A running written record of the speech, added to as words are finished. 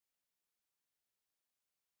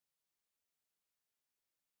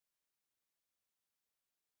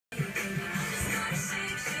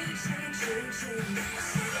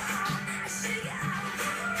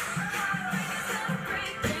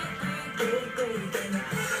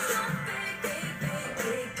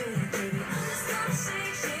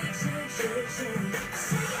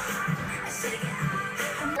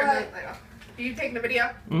Are you taking the video?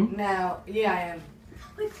 Mm-hmm. No. Yeah, I am.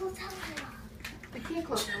 Wait, close the light off. I can't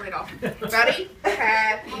close the light off. Ready?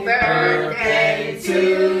 Happy birthday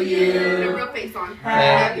to you. Put a real face on.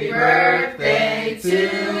 Happy birthday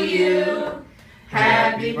to you.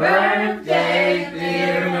 Happy birthday,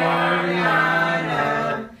 dear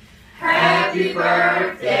Mariana. Happy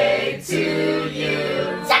birthday to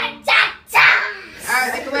you.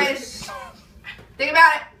 Alright, make a wish. Think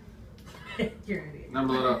about it. You're an idiot.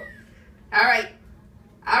 Number it up. Alright.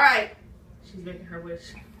 Alright. She's making her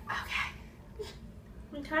wish. Okay.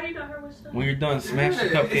 How you know her wish? When you're done, smash the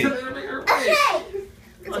cupcake. Okay.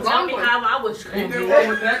 Well, tell me how I wish could Ain't be. nothing wrong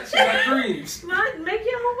with that. She got dreams. Make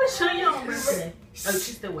your own wish on your own birthday. Oh,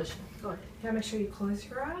 she's still wishing. Go ahead. You gotta make sure you close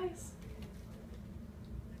your eyes.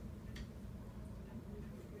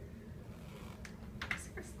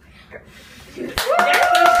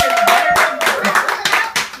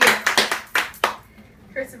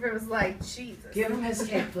 Christopher was like, Jesus. Give him his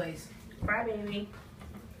cake, please. Bye, baby.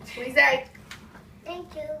 What do you say?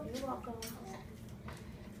 Thank you. You're welcome.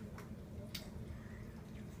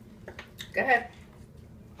 Go ahead.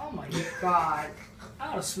 Oh my God. I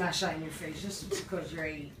want to smash that in your face just because you're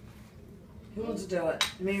 8. Who wants to do it?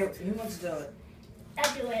 Me or who wants to do it?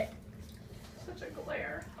 I'll do it. Such a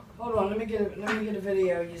glare. Hold on, let me get a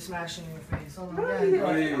video of you smashing in your face. Hold on, go Go ahead.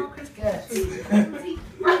 ahead. Good.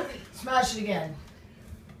 Smash it again.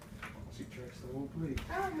 She drinks the whole plate.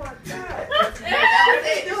 Oh my God. That was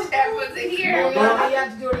it. That was it here. You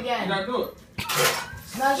have to do it again. You gotta do it.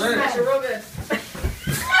 Smash it, Right. smash it real good.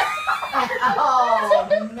 Oh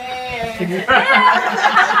man.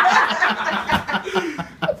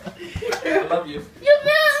 I love you. You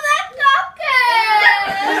really like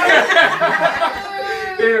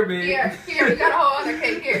cupcakes! Here, baby. Here, you got a whole other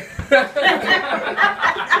cake here.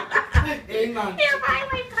 Amen. Here, buy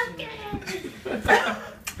my cupcakes!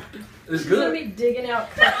 It's She's gonna good. be digging out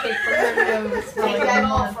cupcake from her nose. Take that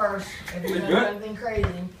off first. If you're Is it gonna do good? anything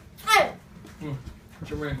crazy. Put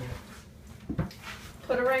your ring on.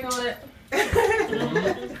 Put a ring on it.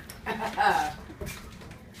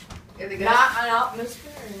 Is it good? Not Miss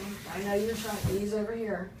Mary. I know you're trying. He's over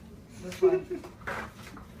here. This way.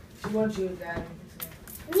 She wants you, Dad.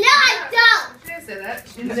 No, I don't! She didn't say that.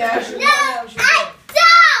 Yeah, she No, wants you. I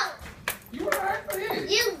don't! You were alright for here.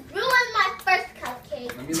 You ruined my first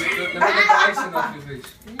cupcake. Let me get the icing off your face.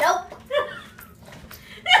 Nope.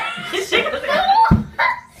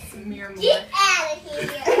 Smear more. Get out of here.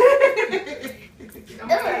 Don't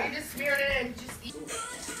worry, you just smeared it and just eat.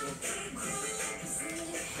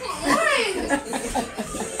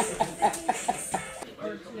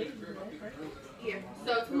 Here.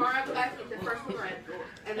 So tomorrow I keep the first one red.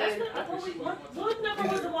 And then What number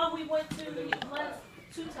was the one we went to last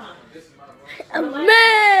 2 times?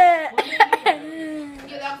 Man!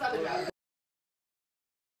 yeah, that was other guy.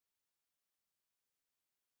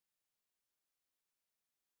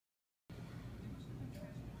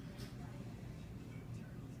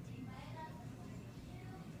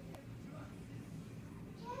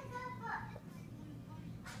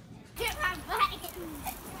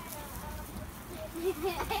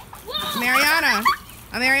 Mariana,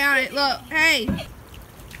 Amariana, look, hey,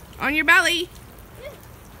 on your belly.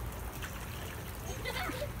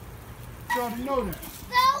 You already know that. So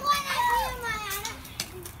what I do,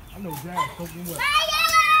 Mariana? I know Dad soaking wet.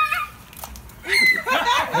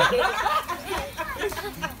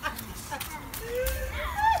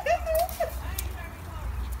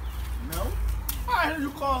 No? Why are you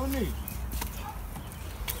calling me?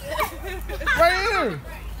 Right here.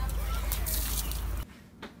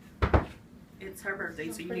 It's her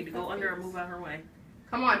birthday, so you need to go under or move out her way.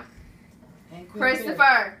 Come on, And quit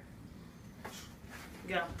Christopher.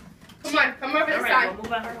 Go. Come on, come over this All right, side. well,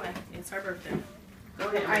 move out her way. It's her birthday. Go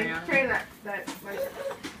ahead, I'm Mariana. carrying that.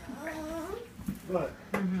 What?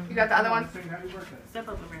 You got the other one? Sing happy birthday. Step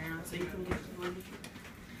over, Mariana, so you can get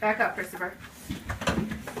Back up, Christopher.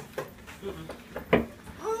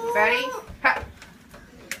 Ready? Ha.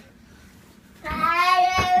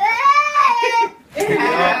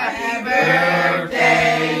 Happy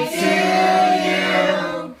birthday to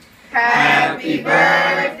you. Happy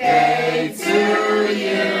birthday to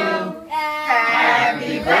you.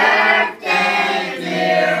 Happy birthday,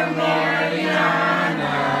 dear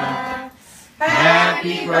Mariana.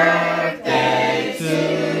 Happy birthday to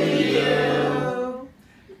you.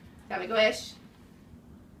 Got me, go Ish.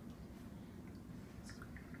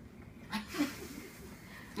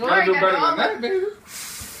 All Gotta right, do got better all than that, baby.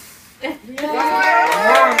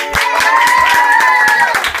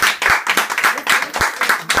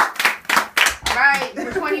 All right,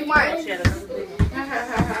 number 21.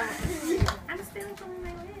 I'm still doing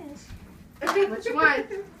my wish. What you want?